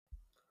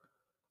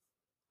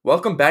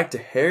Welcome back to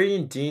Harry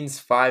and Dean's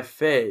Five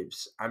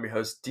Faves. I'm your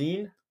host,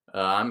 Dean,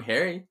 I'm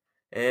Harry.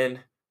 and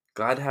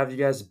glad to have you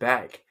guys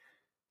back.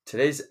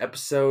 Today's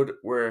episode,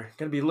 we're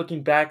going to be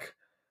looking back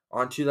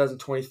on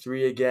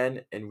 2023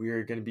 again, and we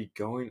are going to be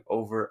going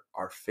over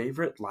our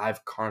favorite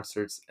live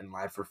concerts and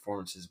live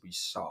performances we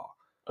saw.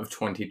 Of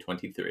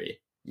 2023.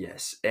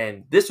 Yes,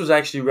 and this was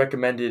actually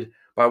recommended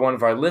by one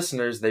of our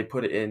listeners. They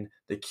put it in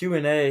the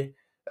Q&A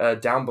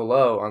down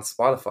below on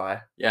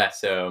Spotify. Yeah,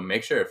 so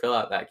make sure to fill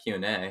out that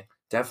Q&A.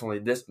 Definitely.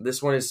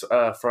 This one is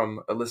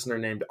from a listener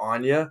named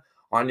Anya.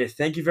 Anya,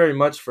 thank you very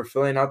much for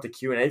filling out the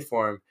Q&A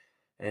form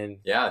and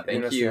Yeah,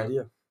 giving us the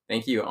idea.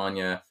 Thank you,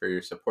 Anya, for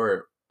your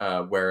support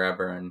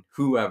wherever and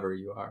whoever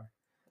you are.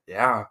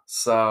 Yeah,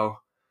 so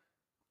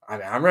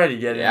I'm ready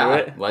to get into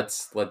it.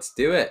 Let's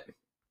do it.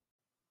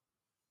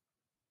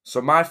 So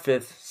my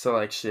fifth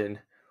selection,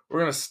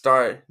 we're going to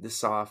start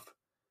this off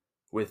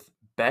with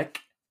Beck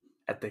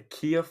at the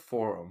Kia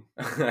Forum.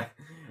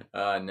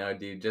 No,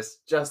 dude,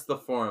 just the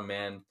forum,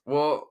 man.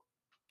 Well,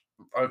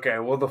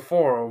 the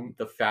Forum.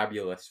 The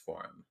fabulous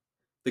forum.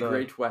 The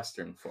Great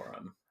Western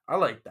Forum. I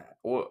like that.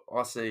 Well,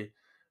 I'll say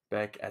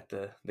Beck at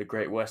the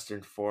Great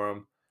Western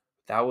Forum.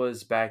 That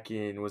was back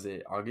in, was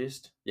it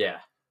August? Yeah.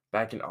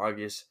 Back in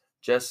August,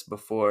 just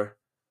before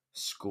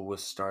school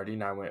was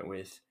starting, I went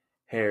with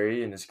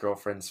Harry and his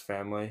girlfriend's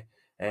family.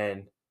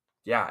 And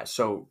yeah,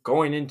 so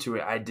going into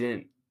it, I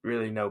didn't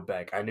really know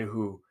Beck. I knew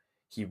who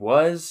he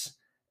was,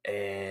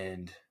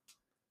 and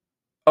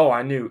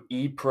I knew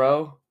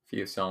E-Pro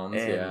Few songs,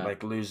 and yeah.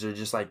 like Loser,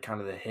 just like kind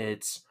of the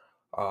hits.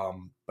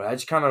 But I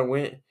just kind of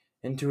went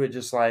into it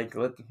just like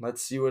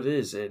let's see what it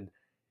is, and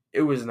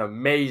it was an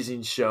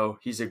amazing show.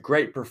 He's a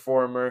great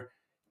performer.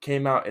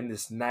 Came out in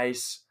this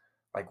nice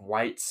like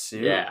white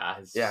suit. Yeah,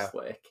 it's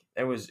slick.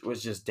 And was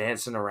just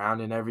dancing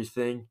around and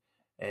everything,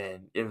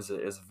 and it was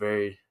a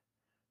very,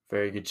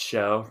 very good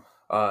show.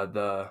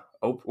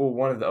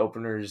 One of the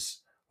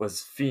openers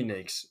was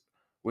Phoenix,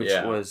 which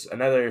was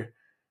another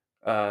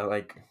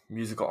like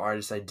musical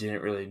artist I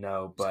didn't really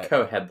know, but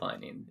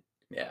co-headlining.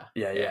 Yeah.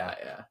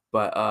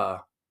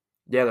 But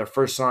their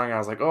first song I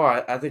was like, oh,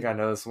 I think I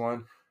know this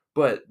one.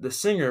 But the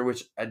singer,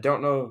 which I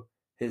don't know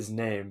his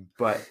name,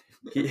 but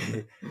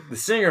the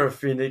singer of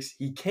Phoenix,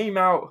 he came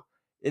out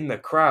in the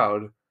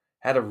crowd,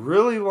 had a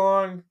really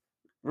long.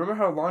 Remember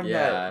how long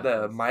that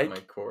the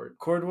mic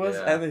cord was?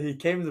 Yeah. And then he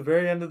came to the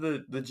very end of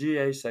the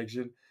GA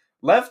section,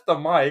 left the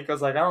mic. I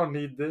was like, I don't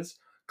need this.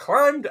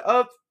 Climbed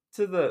up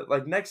to the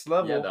next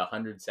level. Yeah, the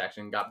 100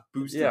 section got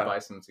boosted by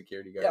some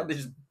security guards. Yeah, they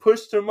just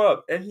pushed him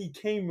up, and he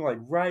came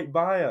right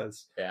by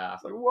us. Yeah,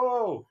 it's like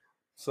whoa.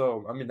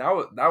 So I mean,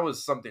 that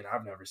was something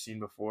I've never seen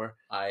before.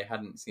 I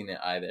hadn't seen it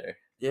either.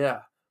 Yeah,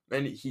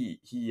 and he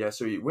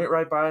went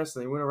right by us,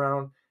 and he went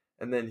around,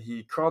 and then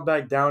he crawled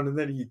back down, and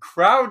then he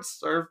crowd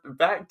surfed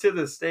back to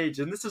the stage,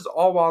 and this is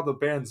all while the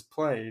band's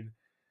playing.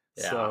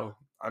 Yeah. So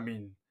I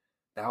mean,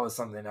 that was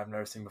something I've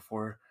never seen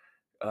before.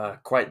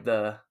 Quite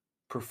the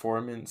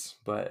performance,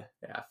 but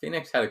yeah,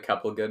 Phoenix had a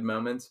couple good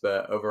moments,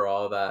 but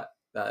overall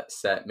that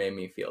set made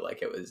me feel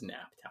like it was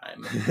nap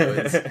time.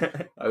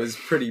 I was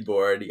pretty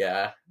bored.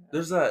 Yeah,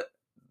 there's that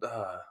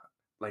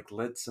like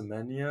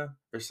Litsamenia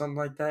or something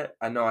like that.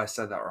 I know I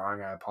said that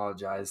wrong. I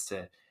apologize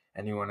to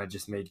anyone I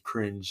just made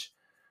cringe,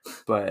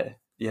 but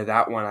yeah,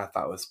 that one I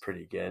thought was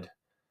pretty good.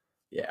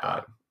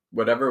 Yeah.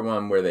 Whatever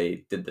one where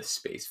they did the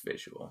space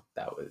visual,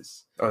 that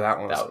was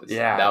awesome.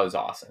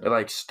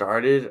 It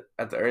started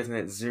at the Earth and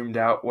it zoomed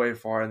out way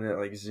far and then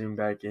it zoomed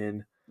back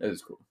in. It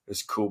was cool. It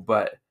was cool,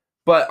 but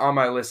on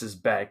my list is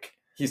Beck.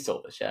 He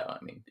stole the show.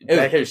 I mean, it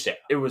was his show.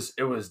 It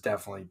was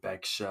definitely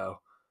Beck's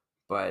show,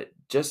 but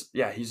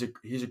he's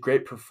a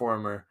great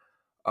performer.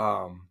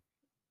 I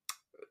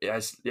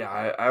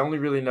only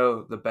really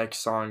know the Beck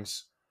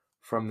songs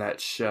from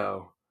that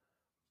show,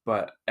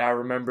 but I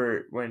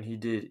remember when he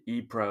did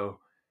E-Pro.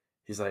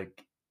 He's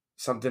like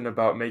something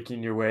about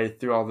making your way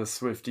through all the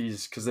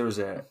Swifties because there was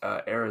a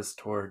Eras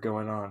tour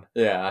going on.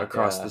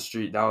 Across the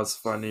street. That was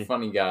funny.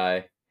 Funny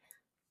guy.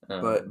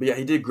 But yeah,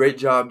 he did a great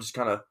job just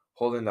kind of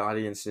holding the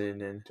audience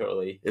in, and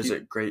totally. It was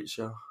a great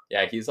show.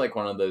 Yeah, he's like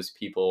one of those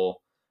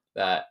people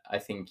that I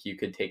think you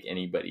could take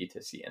anybody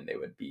to see and they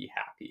would be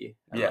happy.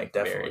 And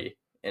definitely. Very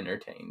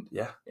entertained.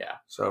 Yeah. Yeah.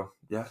 So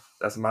yeah,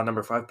 that's my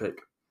number 5 pick.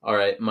 All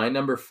right, my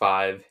number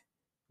 5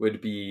 would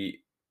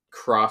be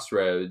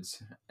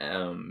Crossroads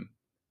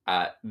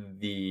at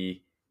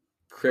the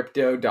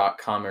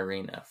Crypto.com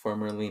Arena,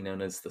 formerly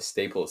known as the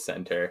Staples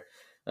Center.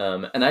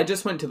 And I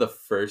just went to the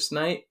first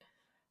night.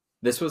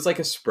 This was like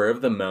a spur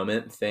of the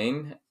moment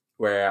thing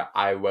where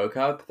I woke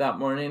up that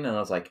morning and I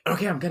was like,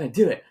 okay, I'm going to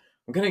do it.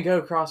 I'm going to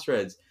go to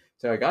Crossroads.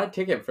 So I got a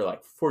ticket for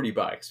like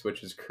 $40,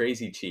 which was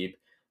crazy cheap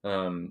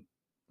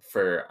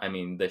for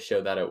the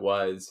show that it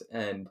was.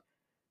 And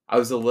I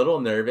was a little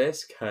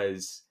nervous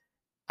because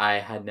I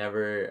had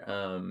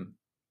never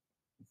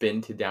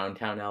been to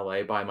downtown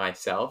LA by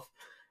myself,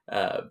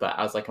 but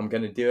I was like, I'm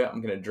gonna do it. I'm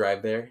gonna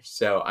drive there.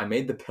 So I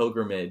made the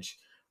pilgrimage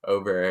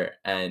over,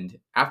 and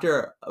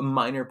after a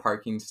minor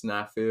parking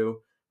snafu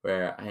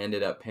where I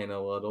ended up paying a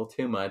little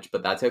too much,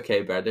 but that's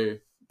okay.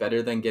 Better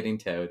Better Than Getting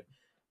Towed.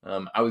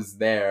 I was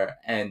there,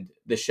 and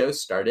the show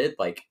started,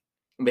 like,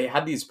 they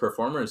had these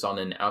performers on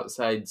an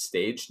outside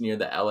stage near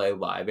the LA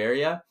Live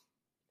area.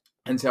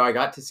 And so I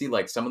got to see,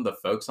 like, some of the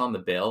folks on the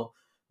bill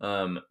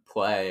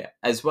play,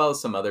 as well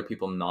as some other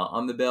people not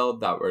on the bill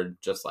that were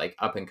just, like,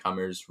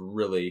 up-and-comers,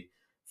 really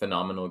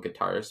phenomenal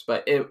guitarists.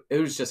 But it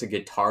was just a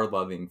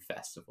guitar-loving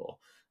festival.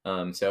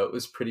 So it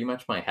was pretty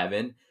much my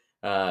heaven.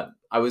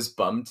 I was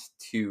bummed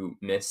to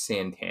miss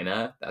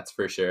Santana, that's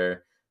for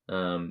sure.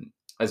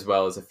 As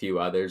well as a few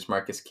others,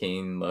 Marcus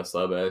King, Los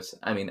Lobos.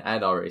 I mean,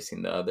 I'd already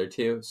seen the other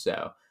two,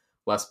 so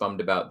less bummed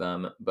about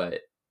them.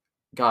 But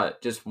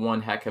got just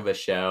one heck of a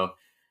show.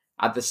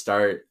 At the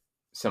start,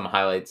 some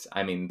highlights.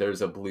 I mean,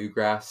 there's a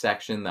bluegrass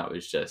section that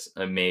was just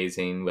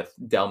amazing with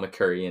Del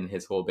McCurry and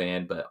his whole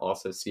band, but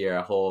also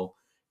Sierra Hull,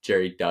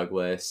 Jerry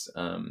Douglas,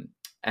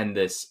 and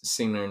this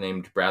singer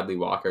named Bradley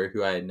Walker,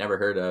 who I had never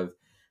heard of.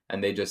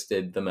 And they just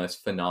did the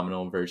most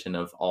phenomenal version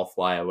of I'll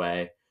Fly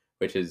Away,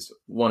 which is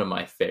one of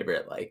my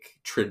favorite, like,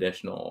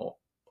 traditional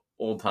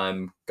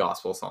old-time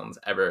gospel songs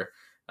ever.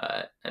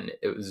 And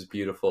it was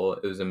beautiful.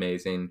 It was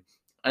amazing.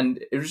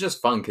 And it was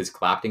just fun because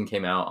Clapton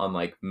came out on,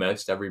 like,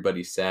 most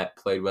everybody's set,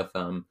 played with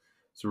them.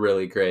 It's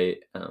really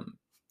great.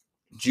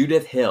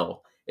 Judith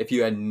Hill, if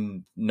you had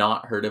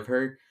not heard of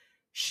her,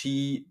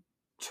 she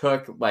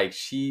took, like,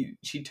 she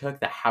took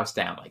the house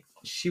down. Like,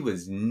 she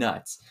was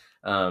nuts.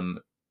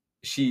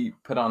 She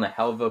put on a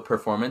hell of a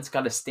performance,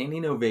 got a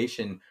standing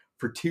ovation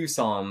for 2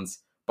 songs,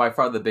 by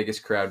far the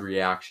biggest crowd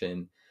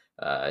reaction.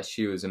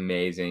 She was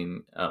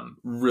amazing.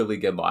 Really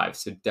good live,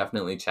 so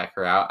definitely check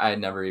her out. I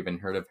had never even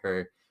heard of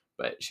her,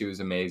 but she was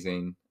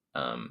amazing.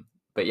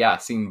 But yeah,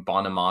 seeing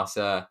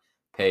Bonamassa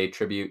pay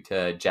tribute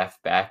to Jeff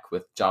Beck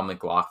with John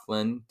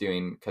McLaughlin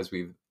doing Because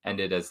We've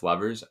Ended as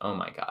Lovers. Oh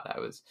my God,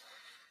 I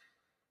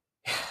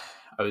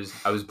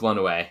was blown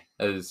away.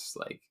 It was,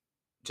 like,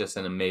 just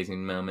an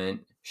amazing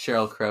moment.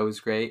 Sheryl Crow was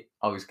great.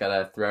 Always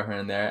gotta throw her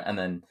in there. And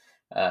then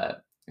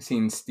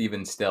seeing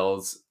Stephen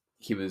Stills,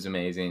 he was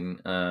amazing,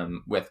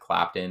 with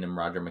Clapton and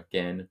Roger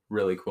McGinn.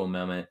 Really cool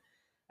moment.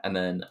 And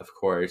then, of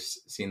course,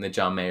 seeing the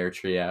John Mayer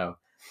trio.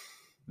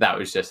 That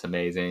was just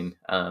amazing,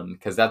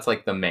 because that's,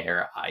 like, the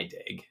Mayer I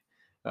dig,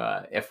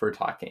 if we're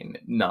talking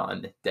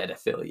non-Dead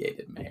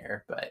affiliated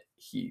Mayer. But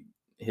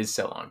his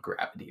solo on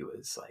Gravity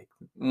was, like,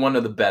 one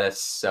of the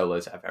best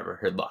solos I've ever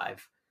heard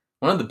live.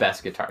 One of the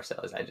best guitar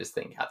solos, I just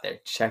think, out there.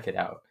 Check it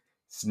out.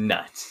 It's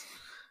nuts.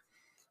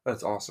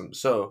 That's awesome.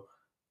 So,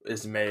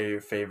 is Mayer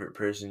your favorite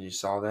person you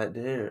saw that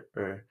day?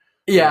 Or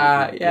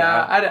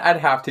Yeah. I'd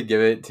have to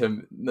give it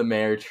to the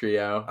Mayer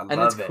trio. And it's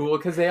love it. cool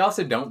because they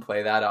also don't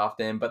play that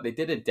often, but they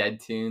did a Dead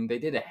tune. They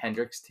did a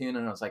Hendrix tune,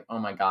 and I was like, oh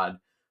my God,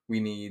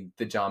 we need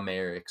the John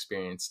Mayer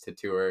experience to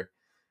tour.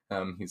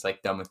 He's,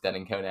 like, done with Dead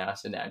and Co now,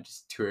 so now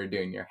just tour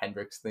doing your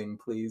Hendrix thing,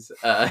 please.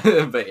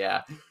 But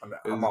yeah.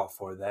 I'm all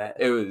for that.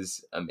 It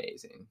was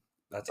amazing.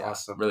 That's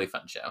awesome. Really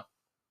fun show.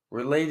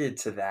 Related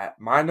to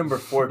that, my number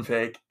 4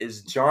 pick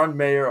is John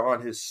Mayer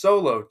on his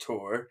solo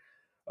tour.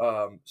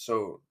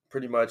 So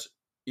pretty much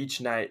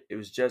each night it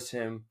was just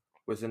him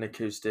with an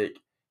acoustic.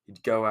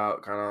 He'd go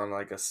out kind of on,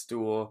 like, a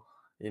stool,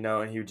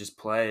 and he would just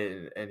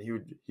play, and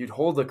he'd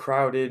hold the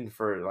crowd in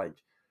for, like,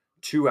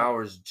 2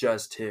 hours,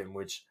 just him,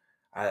 which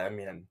I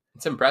mean,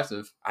 it's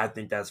impressive. I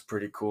think that's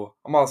pretty cool.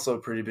 I'm also a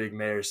pretty big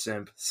Mayer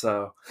simp,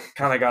 so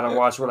kind of got to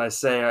watch what I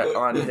say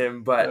on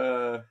him.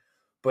 But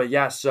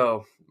yeah,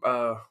 so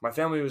my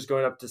family was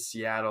going up to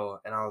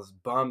Seattle, and I was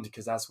bummed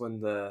because that's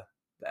when the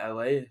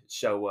LA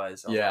show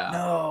was. I was like,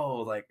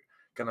 no, like,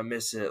 gonna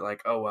miss it.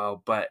 Like, oh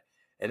well. But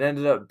it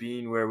ended up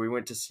being where we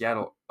went to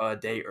Seattle a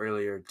day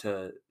earlier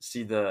to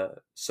see the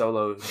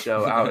solo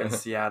show out in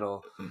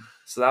Seattle.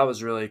 So that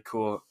was really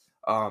cool.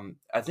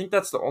 I think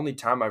that's the only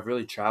time I've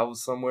really traveled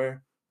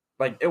somewhere.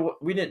 Like,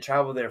 we didn't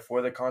travel there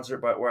for the concert,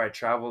 but where I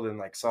traveled and,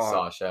 like,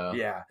 saw a show.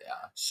 Yeah.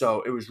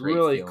 So it was great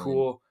really feeling.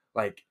 Cool.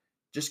 Like,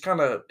 just kind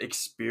of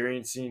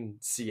experiencing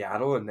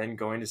Seattle and then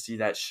going to see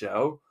that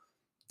show.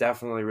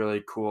 Definitely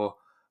really cool.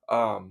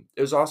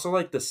 It was also,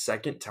 like, the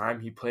second time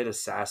he played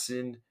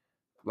Assassin.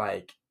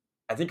 Like,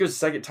 I think it was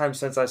the second time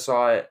since I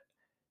saw it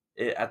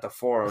at the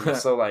Forum.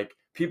 So, like,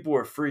 people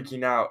were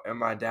freaking out, and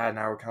my dad and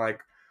I were kind of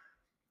like,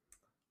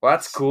 well,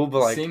 that's cool, but,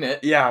 like, seen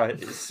it. Yeah,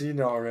 seen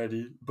it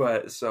already.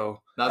 But so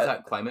that's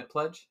at Climate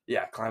Pledge?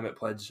 Yeah, Climate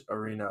Pledge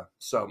Arena.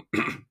 So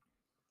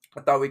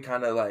I thought we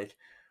kind of, like,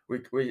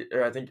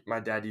 or I think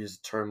my dad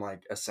used the term,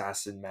 like,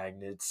 assassin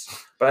magnets,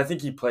 but I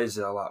think he plays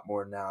it a lot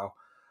more now.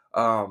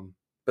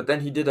 But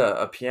then he did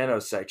a piano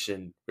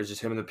section, which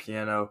is him and the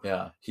piano.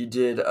 Yeah. He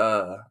did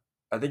I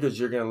think it was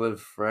You're Gonna Live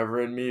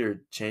Forever in Me,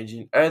 or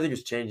Changing. I think it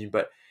was Changing,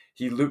 but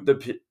he looped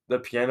the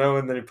piano,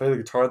 and then he played the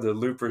guitar. The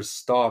looper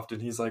stopped,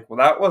 and he's like, well,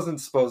 that wasn't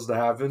supposed to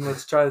happen.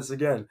 Let's try this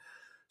again.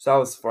 So that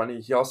was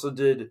funny. He also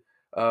did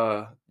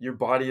Your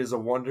Body is a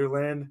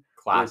Wonderland.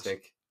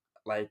 Classic. Which,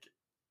 like,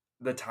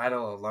 the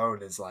title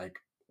alone is like,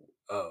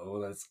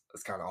 oh, that's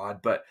kind of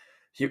odd. But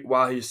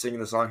while he was singing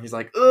the song, he's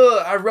like,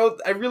 I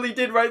really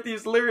did write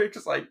these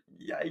lyrics. Like,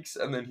 yikes.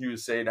 And then he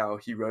was saying how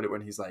he wrote it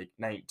when he's, like,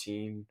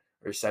 19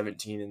 or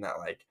 17, and that,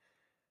 like,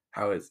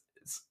 how it's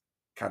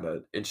kind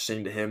of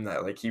interesting to him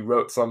that like he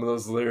wrote some of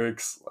those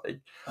lyrics, like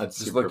That's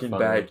just super looking back.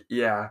 funny.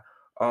 Yeah.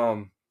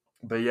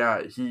 But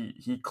yeah,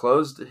 he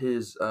closed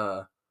his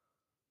um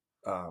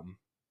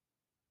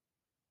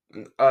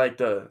like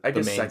the I The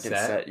guess main second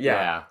set, set, yeah,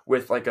 yeah,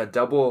 with like a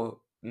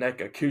double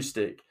neck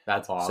acoustic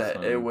that's set.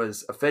 It awesome.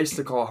 was A Face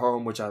to Call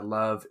Home, which I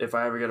love if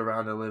I ever get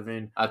around to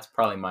living. That's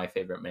probably my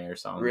favorite Mayer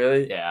song.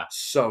 Really? Yeah,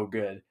 So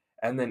good.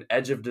 And then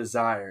Edge of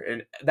Desire.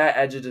 And that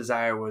Edge of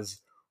Desire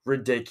was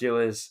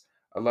ridiculous.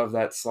 I love that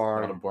a lot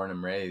song. of Born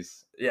and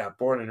Raised. Yeah,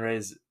 Born and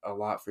Raised a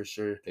lot for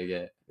sure. Dig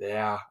it.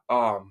 Yeah.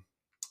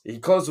 He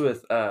closed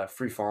with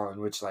Free Falling,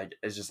 which like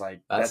is just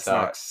like That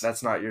sucks.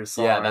 that's not your Yeah,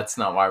 song. that's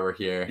not why we're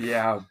here.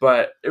 Yeah,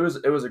 but it was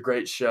a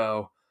great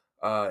show.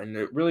 And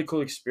a really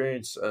cool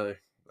experience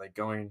like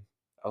going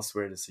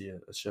elsewhere to see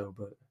a show.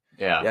 But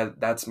Yeah. yeah,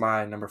 that's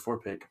my number 4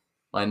 pick.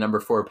 My number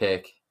 4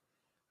 pick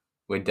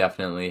would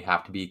definitely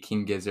have to be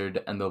King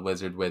Gizzard and the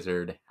Lizard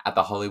Wizard at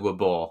the Hollywood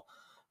Bowl.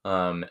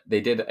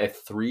 They did a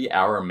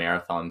 3-hour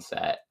marathon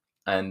set,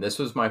 and this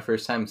was my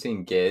first time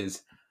seeing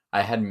Giz.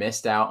 I had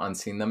missed out on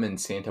seeing them in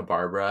Santa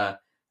Barbara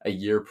a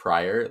year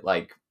prior.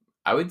 Like,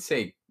 I would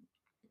say,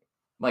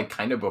 like,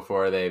 kind of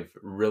before they've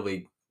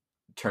really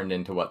turned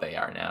into what they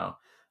are now,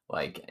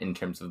 like, in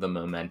terms of the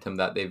momentum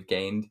that they've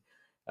gained.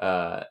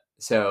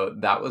 So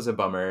that was a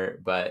bummer,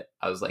 but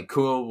I was like,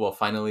 cool, we'll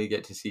finally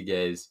get to see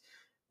Giz.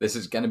 This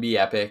is going to be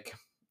epic.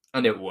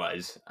 And it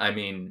was. I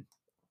mean,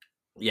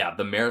 yeah,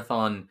 the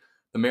marathon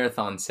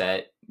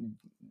set,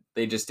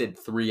 they just did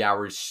 3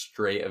 hours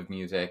straight of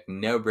music,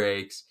 no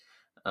breaks,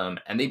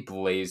 and they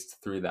blazed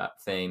through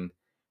that thing.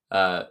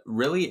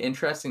 Really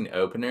interesting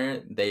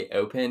opener. They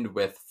opened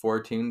with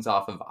 4 tunes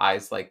off of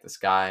Eyes Like the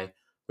Sky,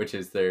 which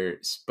is their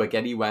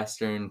spaghetti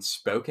western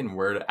spoken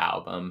word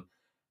album.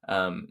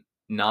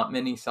 Not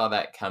many saw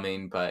that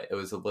coming, but it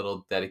was a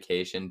little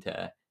dedication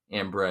to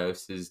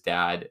Ambrose's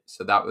dad,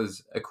 so that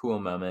was a cool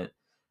moment.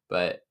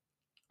 But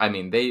I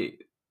mean,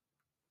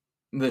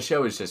 the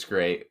show is just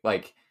great.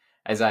 Like,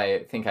 as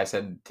I think I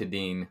said to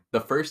Dean,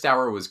 the first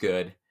hour was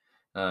good,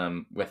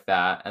 with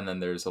that, and then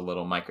there's a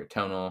little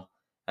microtonal,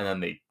 and then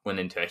they went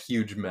into a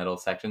huge metal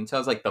section. So I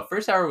was like, the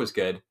first hour was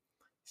good,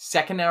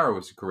 second hour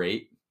was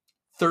great,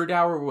 third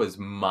hour was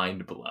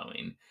mind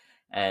blowing,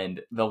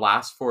 and the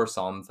last 4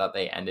 songs that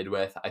they ended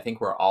with, I think,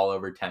 were all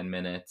over 10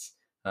 minutes.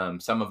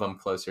 Some of them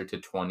closer to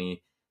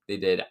 20. They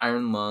did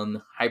Iron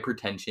Lung,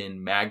 Hypertension,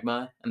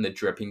 Magma, and the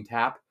Dripping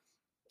Tap.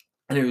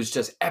 And it was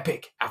just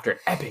epic after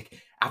epic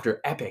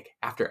after epic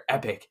after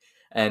epic.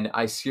 And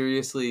I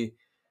seriously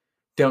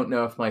don't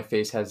know if my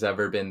face has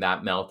ever been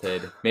that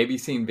melted. Maybe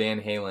seeing Van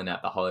Halen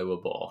at the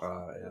Hollywood Bowl.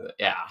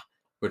 Yeah,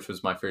 which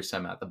was my first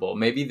time at the Bowl.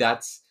 Maybe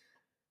that's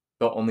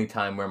the only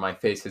time where my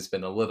face has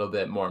been a little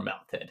bit more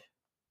melted.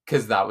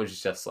 Because that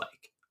was just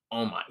like,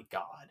 oh my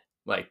God.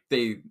 Like,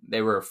 they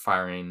were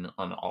firing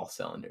on all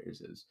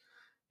cylinders. It was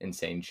an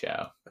insane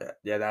show.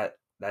 Yeah,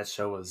 that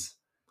show was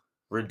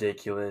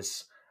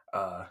ridiculous.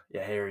 Yeah,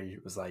 Harry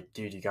was like,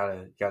 dude, you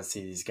gotta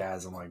see these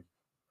guys. I'm like,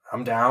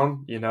 I'm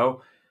down,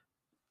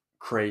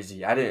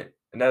 crazy.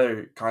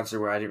 Another concert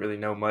where I didn't really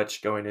know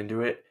much going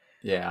into it.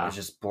 I Yeah. was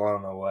just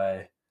blown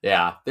away.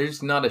 Yeah.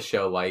 There's not a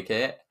show like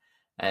it.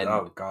 And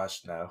oh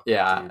gosh, no.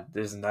 yeah, dude,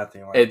 there's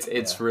nothing like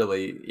it's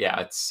really,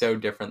 it's so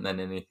different than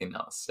anything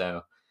else.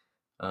 So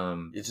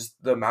it's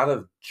just the amount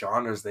of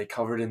genres they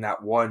covered in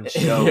that one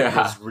show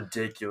was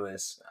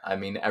ridiculous. I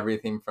mean,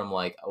 everything from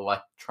like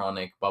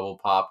electronic bubble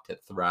pop to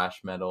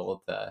thrash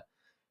metal to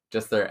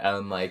just their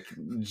own like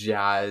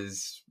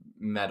jazz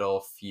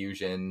metal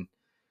fusion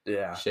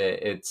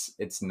shit.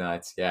 It's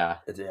nuts. It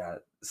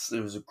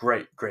was a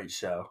great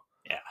show.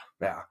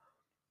 Yeah.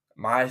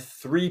 My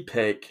 3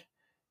 pick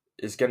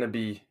is gonna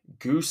be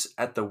Goose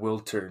at the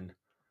Wiltern.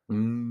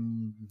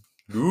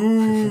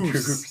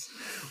 Goose.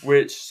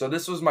 So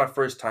this was my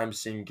first time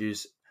seeing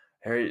Goose.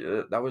 Harry,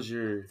 that was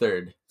your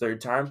third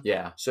time?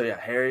 Yeah. So yeah,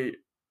 Harry,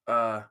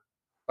 like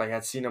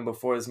I'd seen him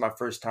before. This is my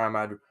first time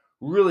I'd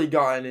really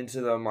gotten into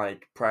them.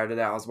 Like prior to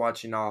that, I was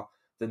watching all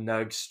the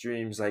Nug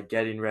streams, like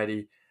getting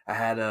ready. I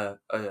had a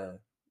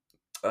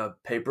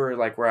paper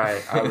like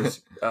where I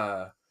was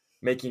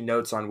making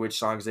notes on which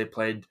songs they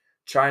played,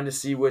 trying to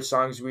see which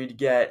songs we'd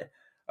get.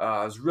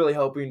 I was really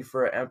hoping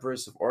for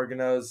Empress of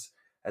Organos,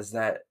 as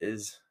that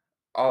is.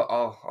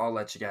 I'll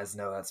let you guys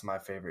know that's my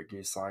favorite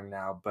Goose song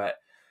now. But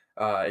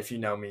if you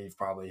know me, you've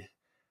probably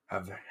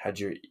have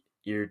had your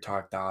ear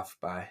talked off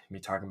by me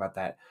talking about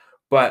that.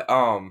 But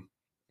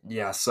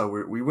yeah. So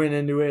we went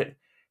into it.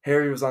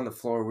 Harry was on the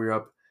floor. We were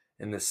up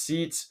in the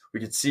seats. We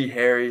could see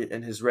Harry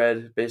in his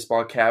red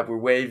baseball cap. We're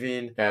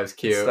waving. That was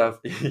cute. Stuff.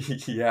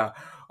 Yeah.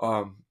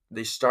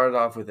 They started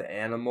off with the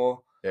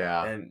Animal.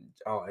 Yeah. And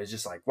it's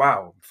just like,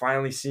 wow,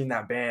 finally seeing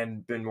that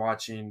band been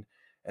watching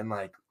and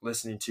like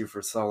listening to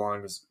for so long.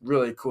 It was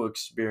really a cool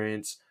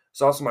experience.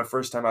 It's also my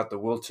first time at the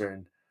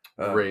Wiltern.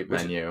 Great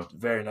venue.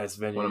 Very nice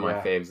venue. One of my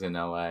faves in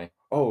LA.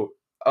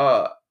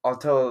 I'll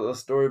tell a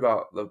story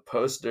about the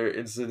poster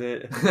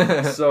incident.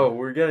 So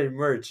we're getting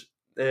merch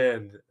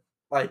and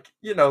like,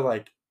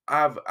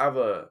 I have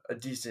a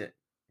decent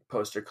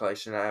poster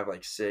collection. I have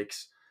like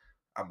 6.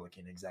 I'm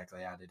looking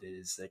exactly at it. It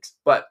is 6,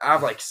 but I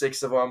have like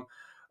 6 of them.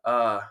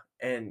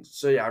 And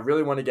so yeah, I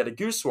really want to get a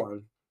goose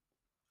one,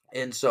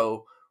 and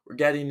so we're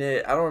getting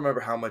it. I don't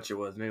remember how much it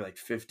was, maybe like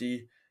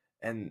 50,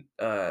 and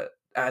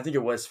I think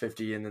it was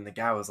 50. And then the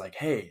guy was like,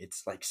 "Hey,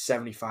 it's like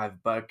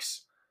 $75,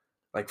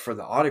 like for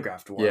the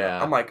autographed one." I'm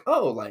Yeah. like,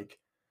 "Oh, like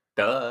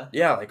Duh.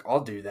 yeah, like I'll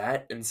do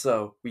that." And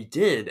so we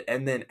did.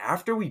 And then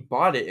after we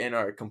bought it and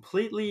are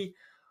completely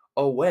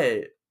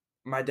away,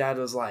 my dad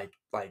was like,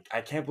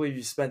 I can't believe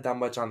you spent that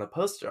much on the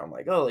poster. I'm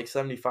like, oh, like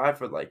 75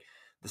 for like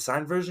the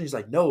signed version. He's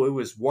like, no, it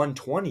was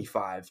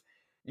 125.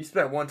 You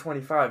spent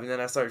 125. And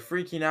then I started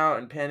freaking out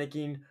and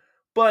panicking.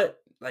 But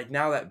like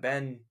now that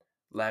Ben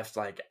left,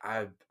 like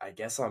I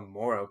guess I'm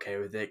more okay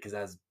with it because it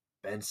has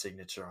Ben's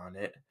signature on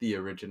it. The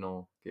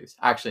original goose.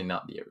 Actually,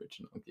 not the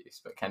original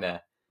goose, but kind of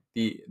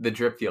the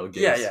drip field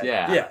goose.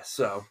 Yeah.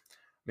 So I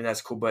mean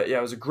that's cool. But yeah,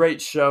 it was a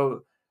great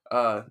show.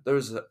 There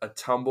was a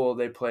tumble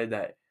they played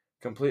that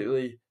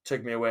completely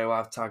took me away. We'll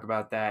have to talk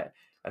about that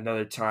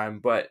another time.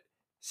 But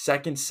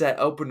second set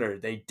opener,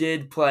 they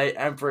did play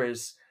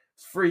Empress.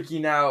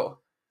 Freaking out.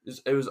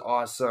 It was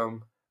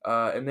awesome.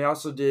 And they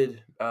also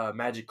did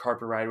Magic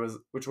Carpet Ride,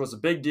 which was a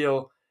big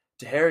deal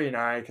to Harry and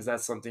I because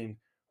that's something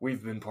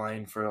we've been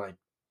playing for like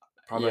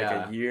probably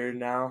like a year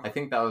now. I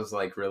think that was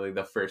like really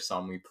the first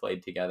song we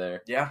played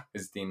together. Yeah.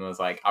 Because Dean was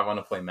like, I want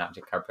to play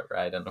Magic Carpet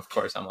Ride. And of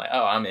course, I'm like,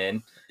 oh, I'm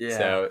in. Yeah.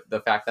 So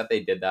the fact that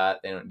they did that,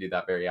 they don't do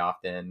that very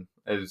often.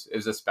 It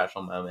was a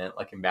special moment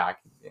looking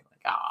back and being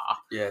like, ah.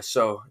 Yeah.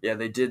 So yeah,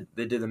 they did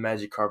the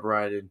Magic Carpet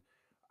Ride, and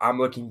I'm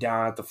looking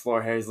down at the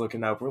floor. Harry's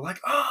looking up. We're like,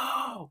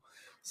 oh.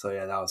 So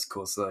yeah, that was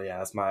cool. So yeah,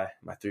 that's my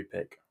 3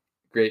 pick.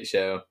 Great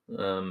show.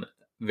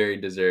 Very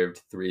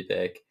deserved 3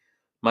 pick.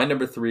 My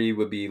number 3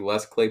 would be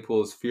Les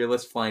Claypool's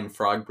Fearless Flying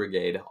Frog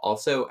Brigade,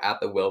 also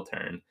at the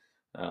Wiltern.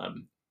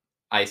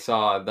 I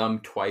saw them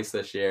twice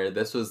this year.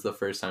 This was the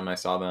first time I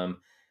saw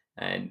them,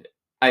 and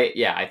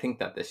I think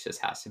that this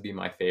just has to be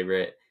my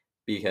favorite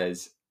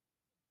because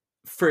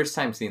first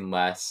time seeing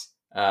Les.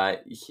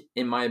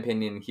 In my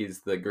opinion,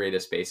 he's the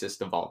greatest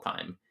bassist of all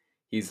time.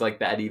 He's like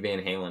the Eddie Van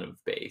Halen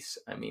of bass.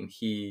 I mean,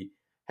 he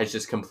has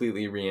just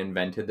completely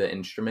reinvented the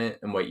instrument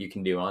and what you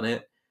can do on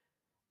it,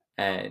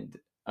 and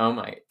oh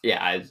my,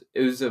 yeah,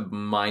 it was a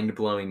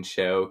mind-blowing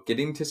show.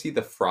 Getting to see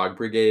the Frog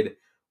Brigade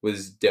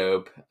was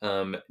dope.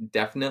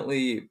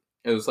 Definitely,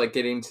 it was like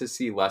getting to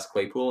see Les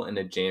Claypool in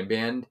a jam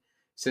band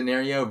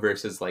scenario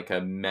versus like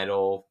a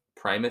metal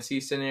primacy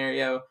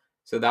scenario.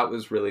 So that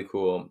was really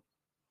cool.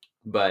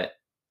 But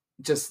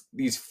just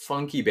these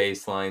funky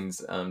bass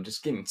lines,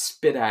 just getting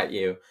spit at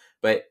you.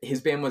 But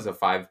his band was a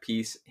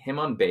 5-piece. Him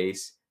on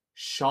bass,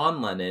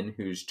 Sean Lennon,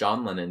 who's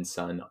John Lennon's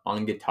son,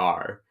 on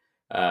guitar,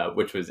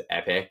 which was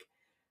epic.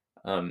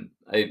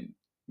 A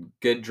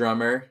good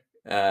drummer,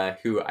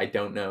 who I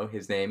don't know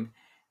his name,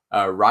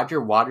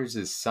 Roger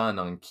Waters' son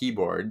on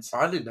keyboards.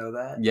 I didn't know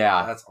that.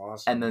 Yeah. That's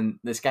awesome. And then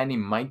this guy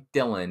named Mike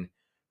Dillon,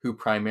 who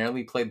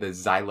primarily played the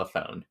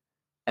xylophone.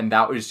 And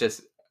that was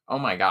just, oh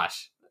my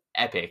gosh,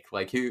 epic.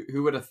 Like,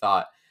 who would have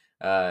thought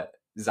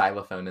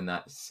xylophone in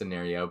that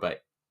scenario?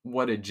 But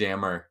what a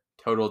jammer,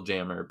 total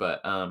jammer.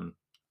 But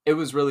it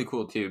was really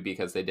cool, too,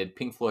 because they did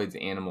Pink Floyd's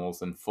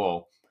Animals in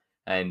full.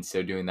 And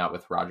so doing that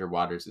with Roger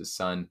Waters'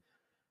 son,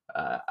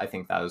 I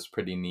think that was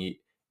pretty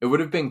neat. It would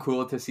have been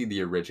cool to see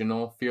the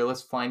original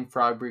Fearless Flying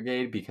Frog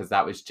Brigade because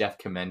that was Jeff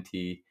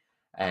Chimenti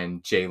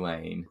and Jay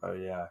Lane. Oh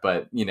yeah.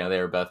 But they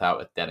were both out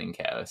with Dead and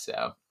Co.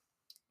 So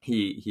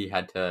he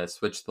had to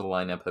switch the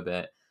lineup a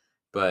bit.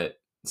 But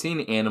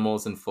seeing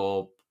Animals in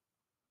full,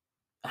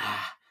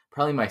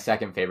 probably my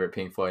second favorite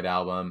Pink Floyd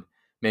album,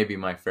 maybe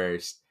my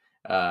first.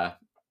 That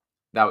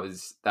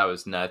was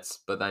nuts.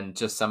 But then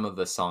just some of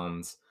the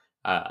songs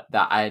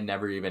that I had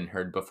never even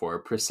heard before.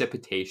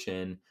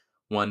 Precipitation,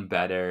 One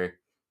Better,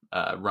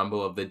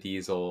 Rumble of the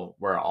Diesel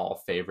were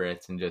all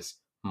favorites and just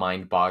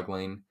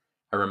mind-boggling.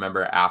 I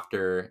remember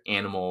after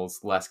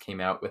Animals, Les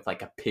came out with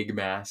like a pig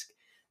mask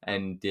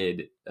and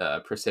did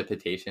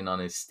Precipitation on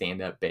his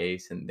stand-up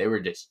bass, and they were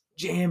just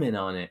jamming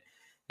on it.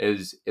 It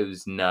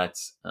was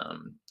nuts.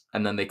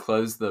 And then they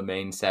closed the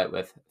main set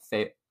with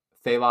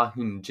Fela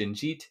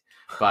Hunjinjit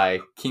by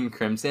King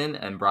Crimson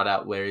and brought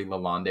out Larry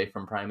Lalonde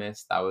from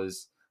Primus. That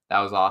was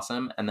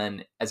awesome. And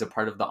then as a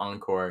part of the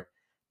encore,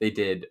 they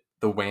did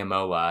the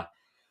Whamola.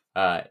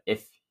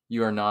 If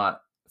you are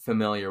not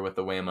familiar with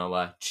the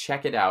Whamola,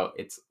 check it out.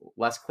 It's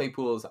Les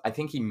Claypool's, I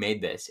think he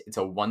made this. It's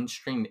a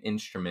 1-stringed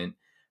instrument,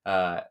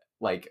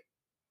 like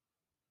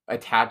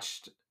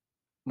attached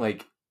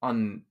like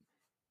on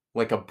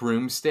like a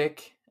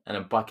broomstick and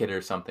a bucket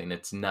or something.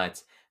 It's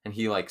nuts. And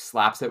he like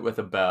slaps it with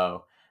a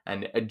bow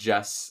and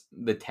adjusts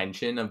the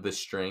tension of the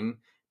string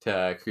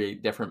to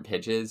create different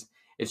pitches.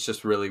 It's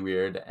just really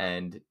weird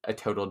and a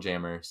total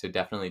jammer. So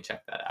definitely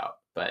check that out.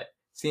 But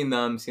seeing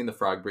the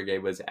Frog Brigade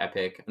was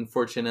epic.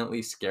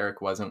 Unfortunately,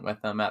 Skerrick wasn't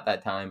with them at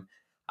that time,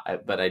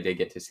 but I did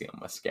get to see him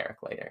with Skerrick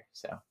later.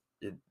 So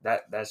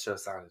that show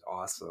sounded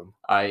awesome.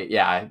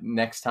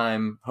 Next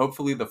time,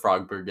 hopefully the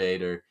Frog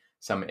Brigade or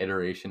some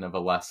iteration of a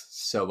less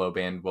solo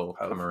band will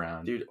come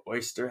around. Dude,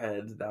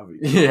 Oysterhead, that would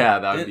be yeah,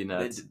 that would be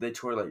nuts. They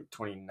toured like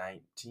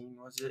 2019,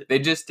 was it? They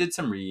just did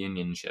some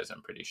reunion shows,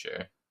 I'm pretty sure.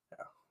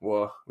 Yeah.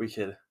 Well, we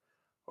could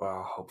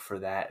hope for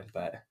that,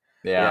 but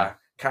yeah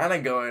kind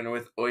of going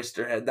with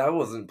Oysterhead. That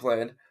wasn't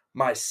planned.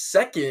 My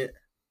second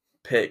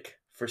pick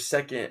for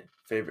second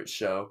favorite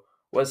show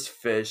was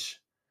Fish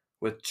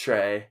with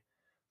Trey.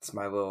 It's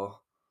my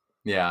little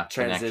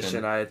transition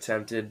connection I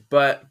attempted,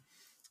 but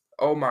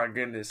oh my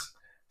goodness.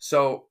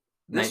 So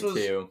this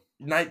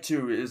night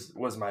two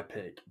was my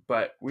pick,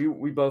 but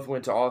we both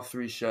went to all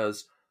 3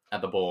 shows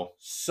at the Bowl.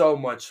 So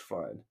much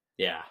fun.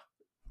 Yeah.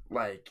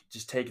 Like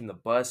just taking the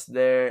bus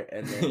there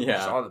and then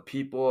just all the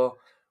people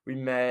we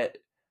met.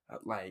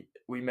 Like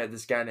we met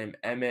this guy named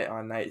Emmett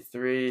on night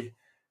 3.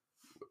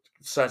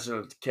 Such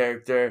a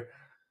character.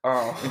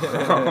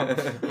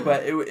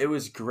 But it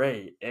was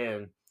great.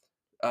 And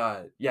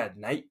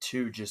night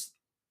 2 just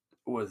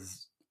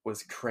was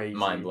crazy.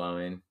 Mind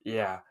blowing.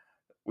 Yeah.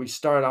 We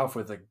started off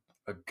with a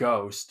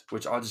Ghost,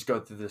 which I'll just go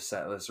through the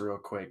set list real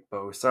quick.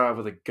 But we started off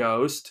with a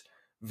Ghost,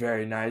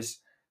 very nice.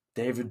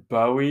 David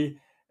Bowie,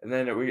 and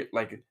then we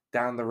like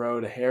down the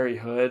road a Harry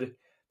Hood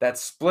that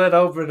split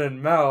open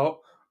and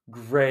melt,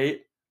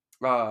 great.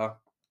 And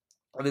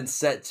then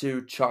set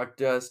 2 Chalk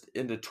Dust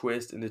into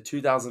Twist into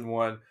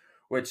 2001,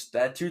 which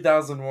that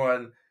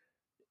 2001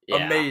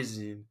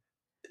 amazing,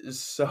 is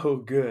so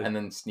good. And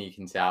then Sneak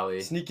and Sally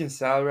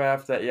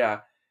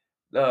after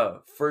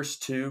that,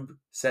 first Tube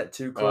set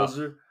 2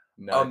 closer.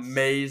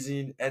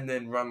 Amazing. And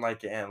then Run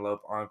Like an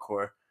Antelope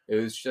encore. It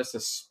was just a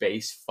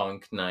space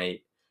funk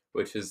night,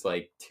 which is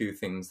like 2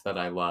 things that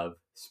I love,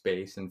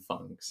 space and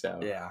funk.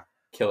 So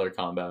killer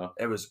combo.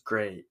 It was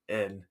great.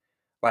 And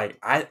like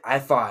I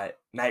thought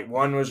night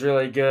 1 was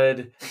really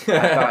good.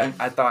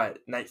 I thought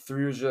night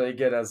 3 was really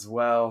good as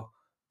well.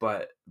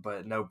 But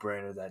no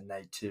brainer that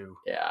night 2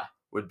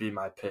 would be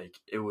my pick.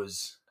 It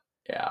was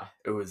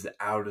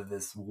out of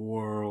this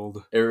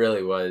world. It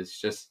really was.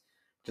 Just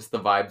the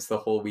vibes the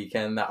whole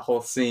weekend, that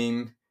whole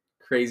scene,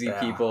 crazy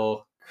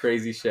people,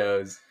 crazy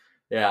shows.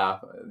 Yeah,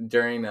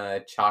 during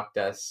Chalk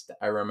Dust,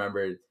 I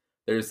remember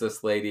there's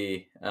this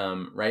lady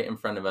right in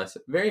front of us,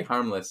 very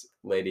harmless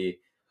lady,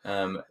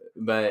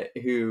 but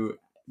who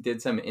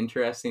did some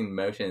interesting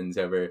motions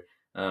over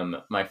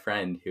my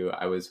friend who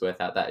I was with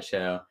at that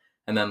show,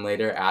 and then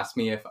later asked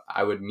me if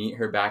I would meet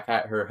her back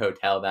at her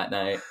hotel that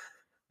night.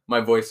 My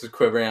voice was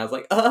quivering. I was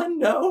like,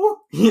 no.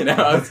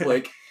 I was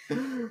like...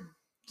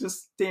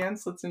 just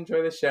dance, let's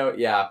enjoy the show.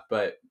 Yeah,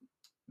 but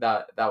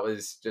that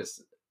was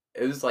just,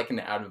 it was like an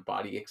out of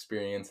body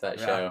experience,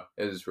 that show.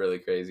 It was really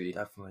crazy.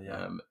 Definitely,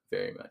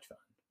 very much fun.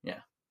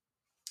 Yeah.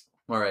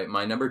 All right,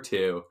 my number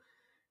 2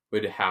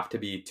 would have to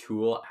be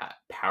Tool at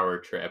Power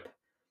Trip.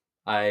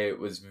 I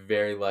was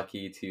very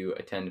lucky to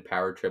attend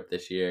Power Trip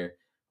this year,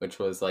 which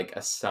was like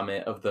a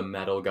summit of the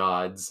metal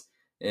gods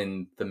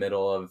in the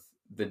middle of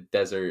the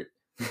desert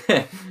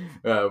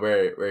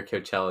where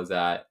Coachella's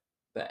at.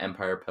 The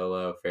Empire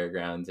Polo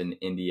Fairgrounds in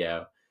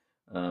Indio.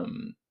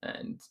 And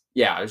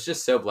I was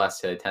just so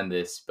blessed to attend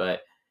this,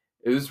 but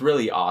it was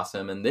really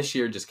awesome. And this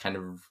year just kind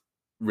of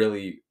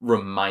really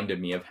reminded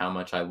me of how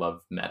much I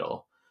love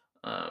metal.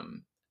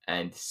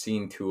 And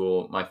seeing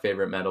Tool, my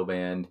favorite metal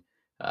band,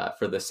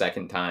 for the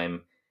second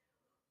time,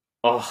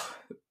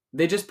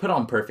 they just put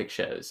on perfect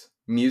shows.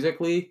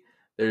 Musically,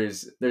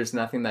 there's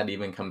nothing that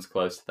even comes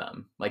close to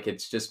them. Like,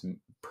 it's just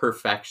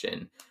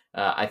perfection.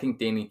 I think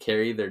Danny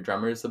Carey, their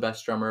drummer, is the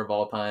best drummer of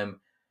all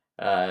time.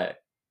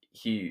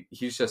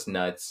 He's just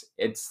nuts.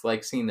 It's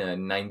like seeing a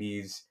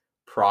 90s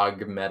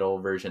prog metal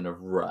version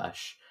of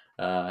Rush.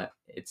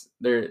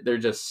 They're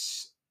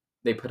just,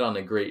 they put on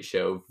a great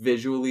show.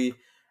 Visually,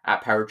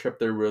 at Power Trip,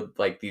 there were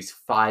like these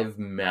 5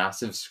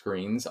 massive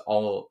screens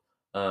all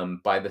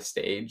by the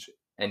stage,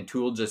 and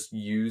Tool just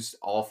used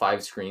all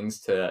 5 screens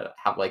to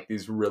have like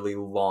these really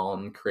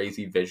long,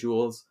 crazy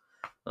visuals.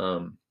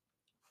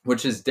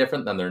 Which is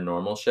different than their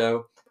normal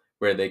show,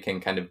 where they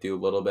can kind of do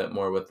a little bit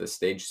more with the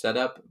stage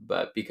setup,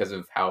 but because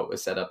of how it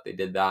was set up, they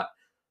did that.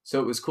 So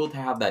it was cool to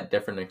have that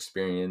different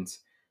experience.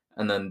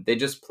 And then they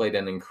just played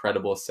an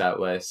incredible set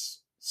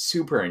list,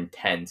 super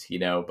intense,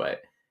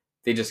 but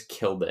they just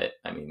killed it.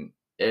 I mean,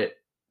 it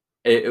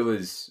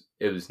was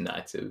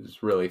nuts. It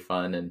was really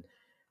fun, and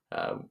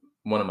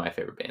one of my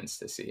favorite bands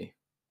to see.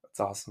 That's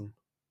awesome.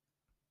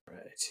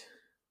 Right.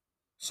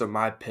 So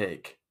my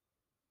pick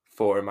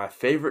for my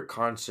favorite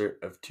concert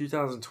of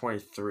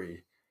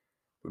 2023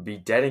 would be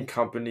Dead &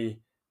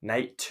 Company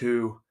Night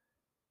 2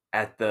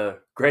 at the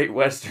Great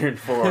Western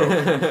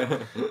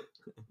Forum.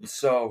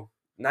 So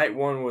Night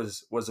 1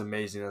 was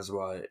amazing as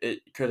well.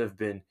 It could have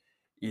been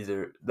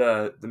either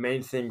the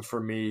main thing for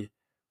me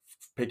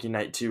picking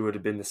Night 2 would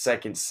have been the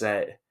second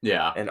set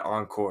and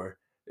encore.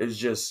 It was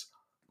just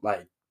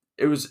like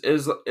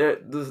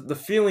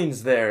the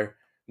feelings there,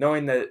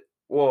 knowing that,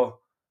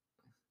 well,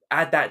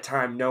 at that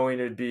time, knowing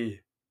it'd be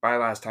my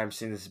last time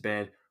seeing this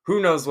band.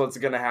 Who knows what's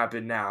going to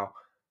happen now?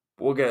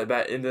 We'll get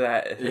back into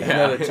that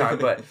another time.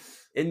 But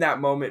in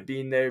that moment,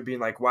 being there, being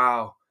like,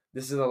 wow,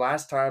 this is the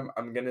last time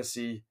I'm going to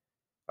see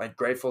like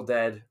Grateful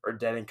Dead or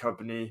Dead and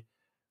Company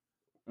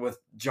with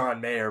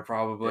John Mayer,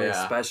 probably,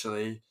 Yeah.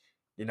 especially,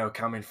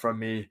 coming from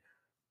me.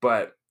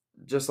 But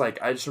just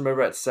like, I just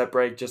remember at set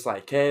break, just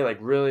like, hey, like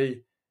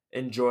really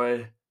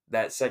enjoy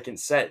that second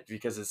set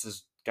because this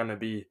is going to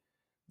be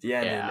the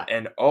end. Yeah.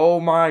 And oh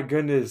my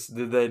goodness,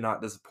 did they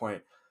not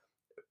disappoint.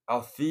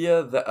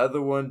 Althea, the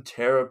other one,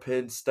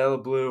 Terrapin, Stella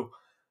Blue,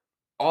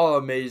 all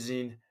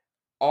amazing,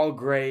 all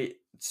great,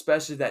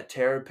 especially that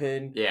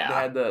Terrapin. They Yeah.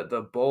 had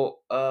the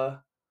bolt like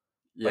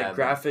Yeah.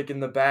 graphic in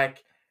the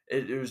back.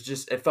 It was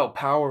just, it felt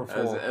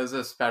powerful. It was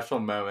a special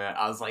moment.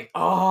 I was like,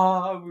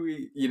 oh,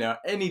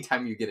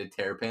 anytime you get a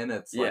terrapin,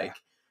 it's Yeah. like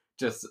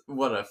just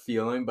what a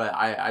feeling. But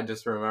I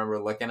just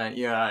remember looking at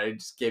you and I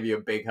just gave you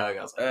a big hug.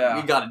 I was like, Yeah.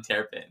 we got a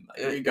terrapin.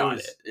 Like, we got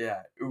it.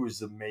 Yeah, it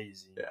was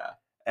amazing. Yeah.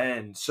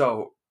 And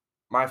so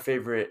my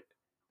favorite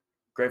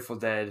Grateful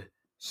Dead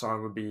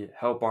song would be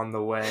Help on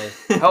the Way.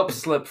 Help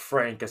Slip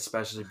Frank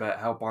especially, but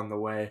Help on the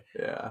Way.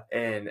 Yeah.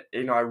 And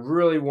I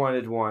really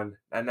wanted one,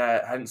 and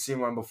I hadn't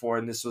seen one before,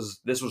 and this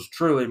was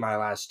truly my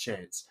last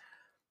chance.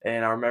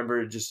 And I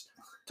remember just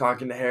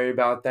talking to Harry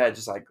about that,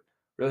 just like,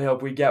 really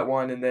hope we get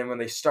one. And then when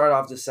they start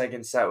off the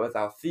second set with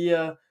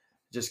Althea,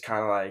 just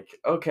kind of like,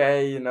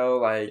 okay,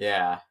 like,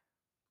 Yeah.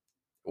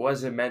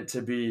 wasn't meant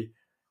to be.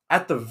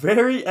 At the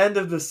very end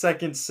of the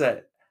second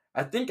set,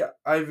 I think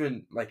I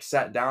even like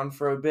sat down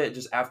for a bit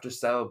just after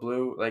Stella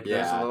Blue. Like,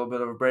 there's a Yeah. little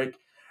bit of a break.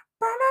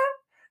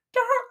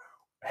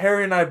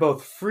 Harry and I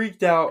both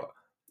freaked out.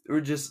 We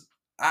were just,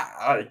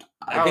 I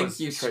think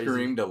you crazy.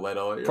 screamed a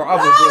little.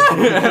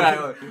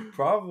 Probably.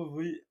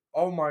 Probably.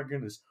 Oh my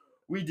goodness.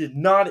 We did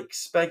not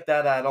expect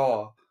that at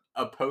all.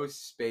 A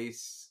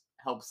post-space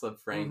Help Slip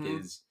Frank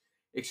is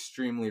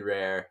extremely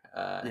rare.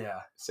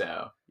 Yeah.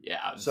 So,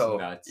 yeah, it was So,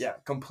 nuts. yeah,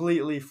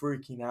 completely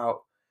freaking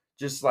out.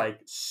 Just like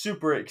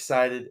super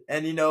excited.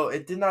 And,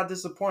 it did not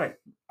disappoint.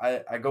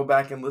 I go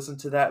back and listen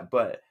to that,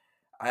 but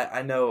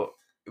I know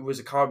it was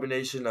a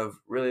combination of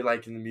really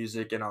liking the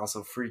music and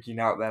also freaking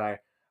out that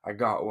I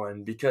got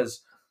one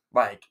because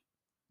like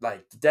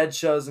the Dead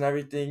shows and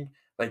everything,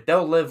 like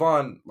they'll live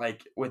on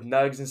like with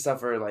nugs and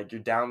stuff or like your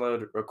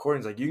download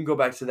recordings. Like you can go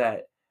back to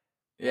that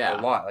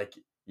a lot. Like,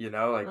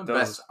 like the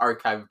those best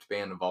archived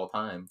band of all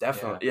time.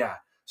 definitely, yeah.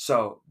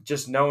 So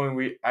just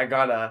knowing I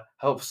gotta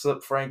help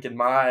Slip Frank in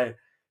my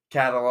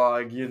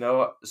catalog,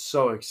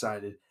 so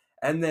excited.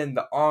 And then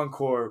the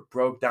encore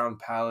Broke Down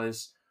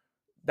Palace,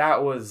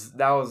 that was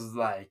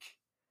like,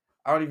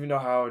 I don't even know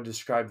how I would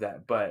describe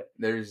that, but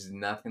There's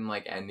nothing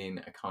like ending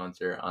a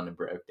concert on a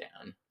broke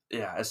down.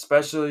 yeah,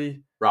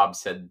 especially Rob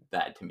said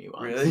that to me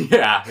once. Really?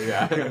 Yeah.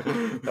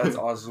 That's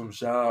awesome.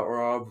 Shout out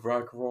Rob,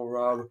 rock and roll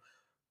Rob.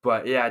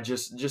 But yeah,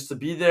 just to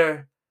be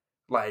there,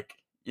 like,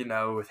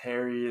 with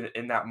Harry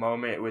in that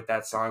moment with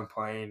that song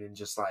playing and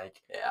just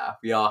like, yeah,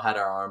 we all had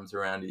our arms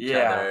around each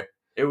other.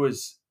 It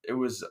was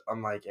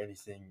unlike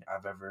anything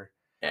I've ever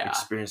Yeah.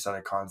 experienced at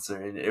a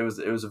concert. And it was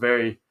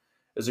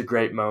a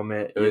great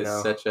moment. It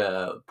was such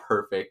a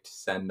perfect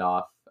send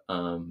off.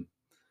 Seeing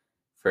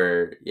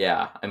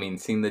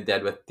the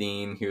Dead with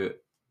Dean, who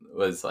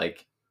was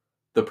like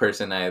the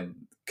person I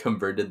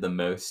converted the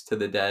most to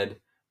the Dead.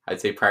 I'd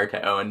say prior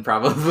to Owen,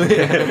 probably.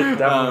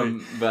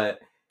 Definitely. But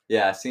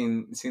yeah,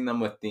 seeing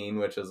them with Dean,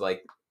 which was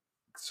like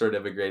sort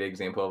of a great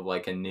example of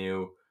like a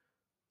new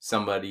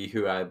somebody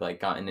who I'd like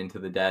gotten into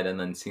the Dead, and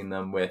then seeing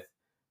them with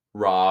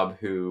Rob,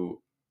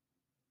 who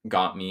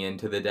got me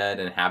into the Dead,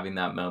 and having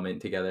that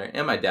moment together,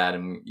 and my dad,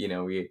 and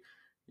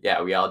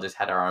we all just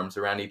had our arms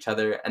around each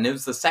other. And it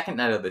was the second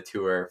night of the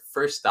tour,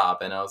 first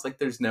stop, and I was like,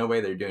 there's no way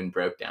they're doing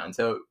Broke Down.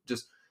 So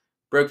just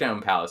Broke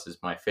Down Palace is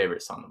my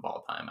favorite song of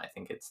all time. I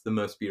think it's the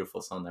most beautiful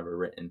song ever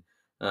written.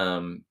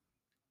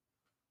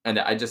 And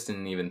I just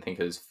didn't even think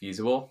it was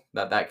feasible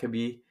that could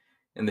be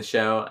in the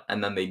show.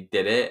 And then they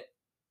did it,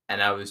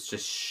 and I was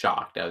just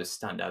shocked. I was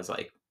stunned. I was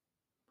like,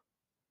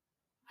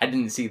 I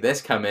didn't see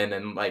this come in,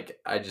 and like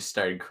I just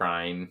started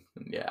crying.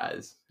 Yeah,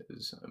 it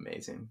was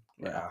amazing.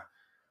 Yeah.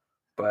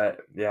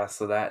 But yeah,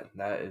 so that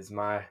is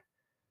my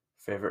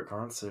favorite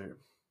concert.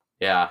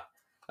 Yeah.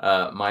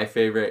 My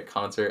favorite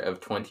concert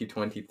of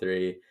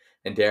 2023,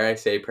 and dare I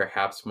say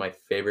perhaps my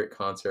favorite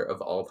concert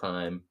of all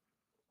time,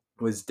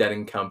 was Dead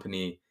and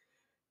Company,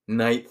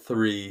 Night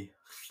 3,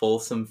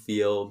 Folsom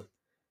Field,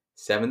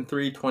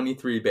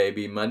 7/3/23,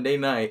 baby, Monday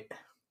night.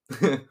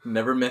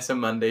 Never miss a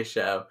Monday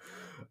show.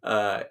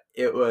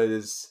 It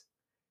was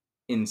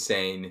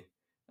insane.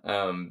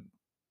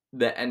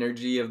 The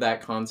energy of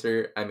that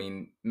concert, I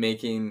mean,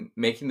 making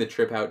the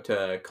trip out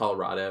to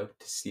Colorado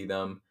to see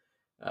them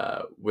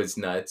was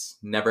nuts.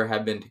 Never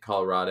had been to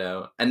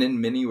Colorado, and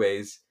in many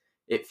ways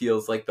it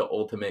feels like the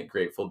ultimate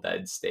Grateful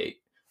Dead state.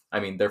 I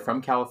mean, they're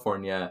from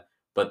California,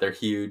 but they're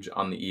huge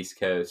on the East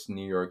Coast.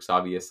 New York's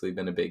obviously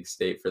been a big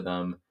state for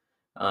them.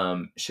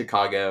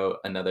 Chicago,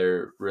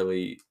 another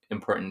really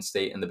important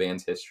state in the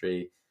band's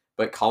history,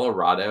 but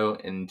Colorado,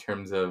 in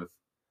terms of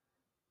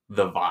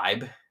the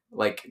vibe,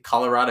 like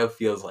Colorado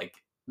feels like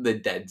the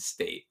Dead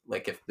state,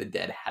 like if the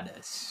Dead had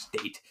a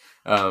state.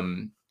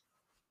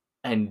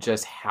 And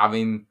just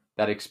having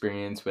that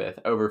experience with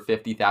over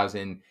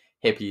 50,000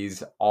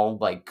 hippies all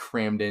like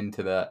crammed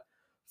into the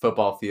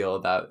football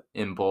field out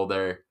in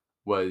Boulder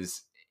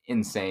was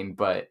insane.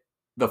 But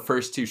the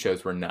first two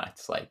shows were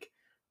nuts, like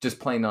just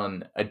playing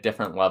on a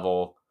different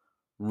level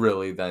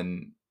really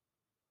than,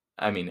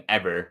 I mean,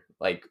 ever.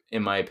 Like,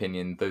 in my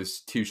opinion, those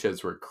two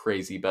shows were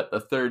crazy. But the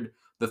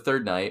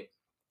third night,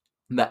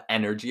 the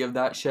energy of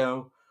that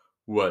show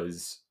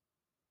was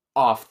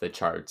off the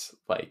charts.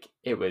 Like,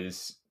 it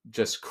was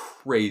just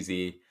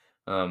crazy.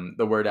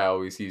 The word I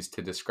always use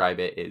to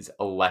describe it is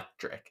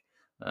electric.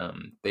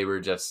 They were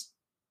just,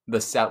 the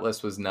set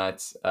list was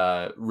nuts,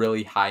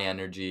 really high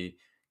energy,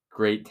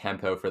 great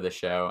tempo for the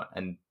show,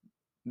 and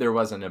there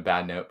wasn't a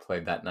bad note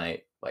played that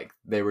night. Like,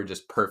 they were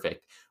just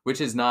perfect, which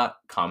is not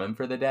common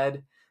for the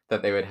Dead,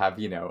 that they would have,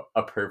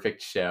 a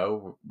perfect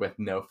show with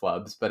no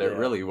flubs, but it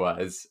really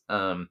was.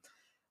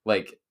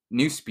 Like,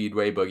 New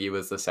Speedway Boogie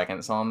was the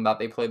second song that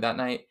they played that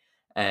night,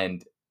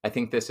 and I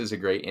think this is a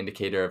great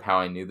indicator of how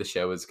I knew the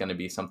show was going to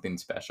be something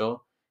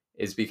special,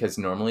 is because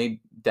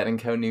normally Dead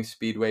 & Co. New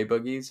Speedway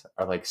Boogies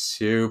are like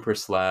super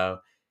slow,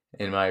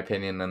 in my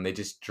opinion, and they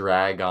just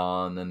drag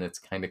on, and it's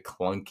kind of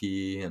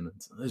clunky, and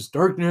it's, "There's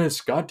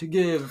darkness got to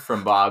give"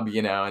 from Bob,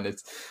 and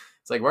it's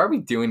like, what are we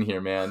doing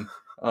here, man?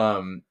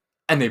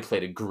 And they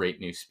played a great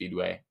New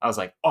Speedway. I was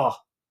like, oh,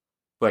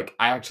 like,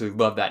 I actually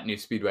love that New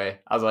Speedway.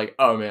 I was like,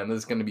 oh man, this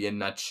is going to be a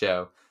nuts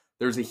show.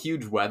 There was a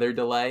huge weather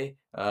delay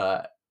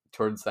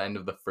towards the end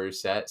of the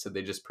first set, so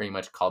they just pretty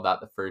much called out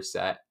the first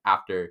set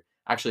after,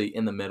 actually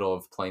in the middle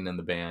of playing in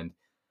the band.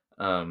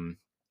 And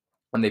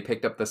they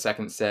picked up the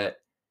second set,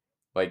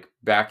 like,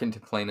 back into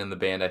playing in the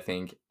band, I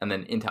think, and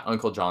then into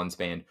Uncle John's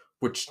band,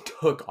 which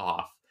took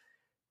off.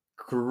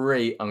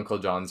 Great Uncle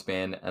John's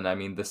band, and I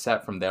mean, the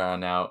set from there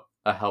on out,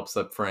 Helps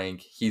Up Frank,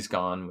 He's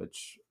Gone,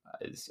 which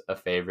is a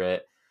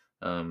favorite.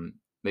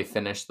 They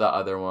finished the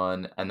other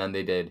one, and then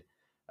they did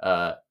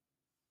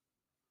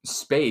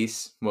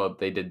Space. Well,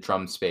 they did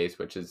Drum Space,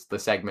 which is the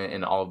segment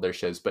in all of their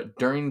shows, but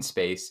during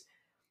Space,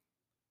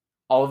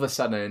 all of a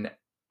sudden,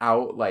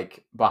 out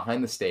like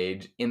behind the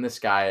stage in the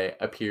sky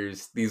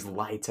appears these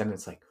lights, and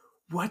it's like,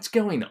 what's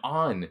going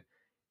on?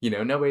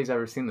 Nobody's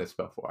ever seen this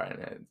before,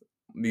 and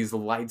these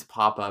lights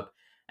pop up,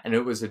 and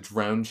it was a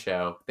drone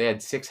show. They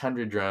had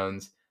 600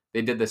 drones.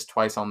 They did this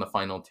twice on the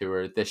final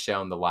tour, this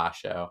show and the last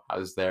show. I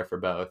was there for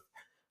both.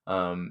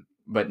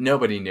 But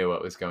nobody knew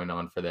what was going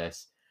on for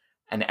this,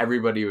 and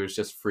everybody was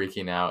just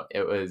freaking out.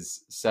 It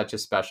was such a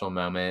special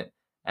moment,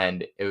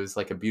 and it was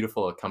like a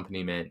beautiful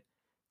accompaniment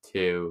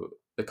to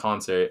the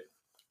concert.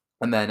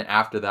 And then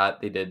after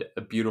that, they did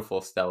a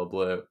beautiful Stella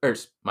Blue, or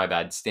my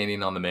bad,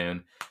 Standing on the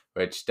Moon,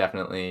 which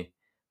definitely,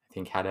 I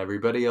think, had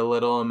everybody a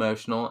little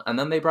emotional. And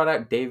then they brought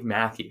out Dave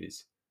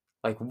Matthews.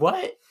 Like,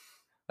 what?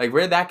 Like,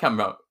 where'd that come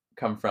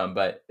from?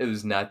 But it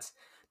was nuts.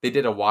 They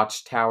did a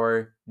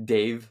Watchtower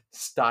Dave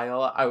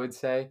style, I would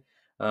say.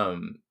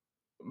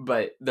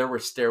 But there were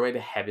Stairway to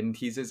Heaven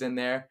teases in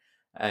there.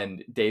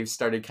 And Dave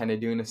started kind of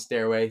doing a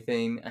Stairway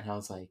thing. And I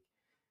was like,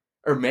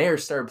 or Mayer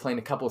started playing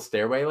a couple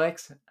Stairway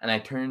licks. And I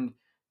turned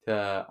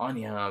to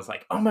Anya and I was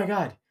like, oh my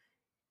God,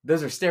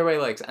 those are Stairway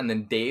licks. And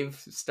then Dave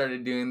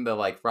started doing the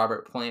like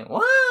Robert Plant wah,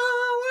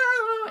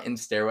 wah, in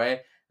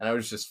Stairway. And I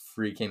was just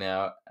freaking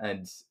out.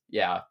 And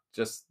yeah,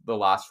 just the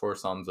last four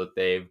songs with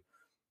Dave,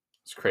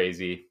 it's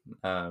crazy.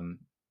 It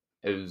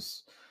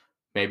was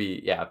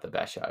maybe, the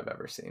best show I've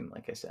ever seen,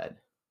 like I said.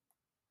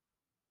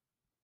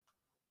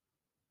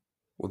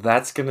 Well,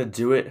 that's going to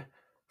do it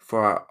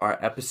for our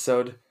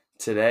episode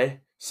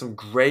today. Some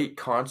great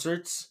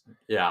concerts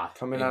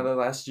coming out of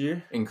last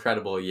year.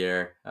 Incredible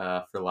year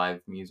for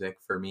live music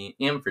for me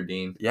and for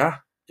Dean. Yeah,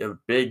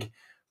 big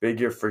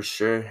year for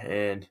sure.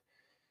 And,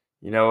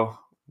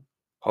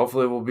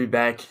 hopefully we'll be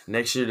back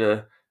next year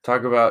to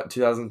talk about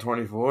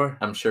 2024.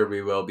 I'm sure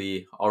we will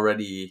be.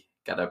 Already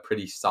got a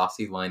pretty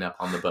saucy lineup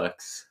on the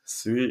books.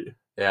 Sweet.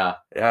 Yeah.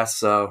 Yeah,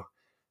 so,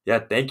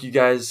 thank you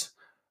guys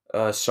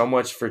so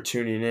much for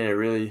tuning in. It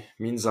really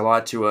means a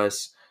lot to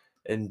us.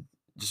 And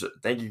just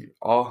thank you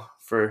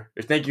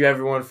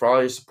everyone for all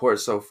your support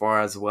so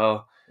far as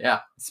well. Yeah.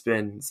 It's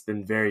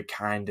been very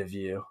kind of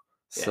you.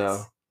 Yes.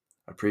 So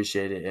I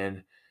appreciate it.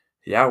 And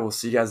we'll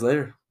see you guys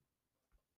later.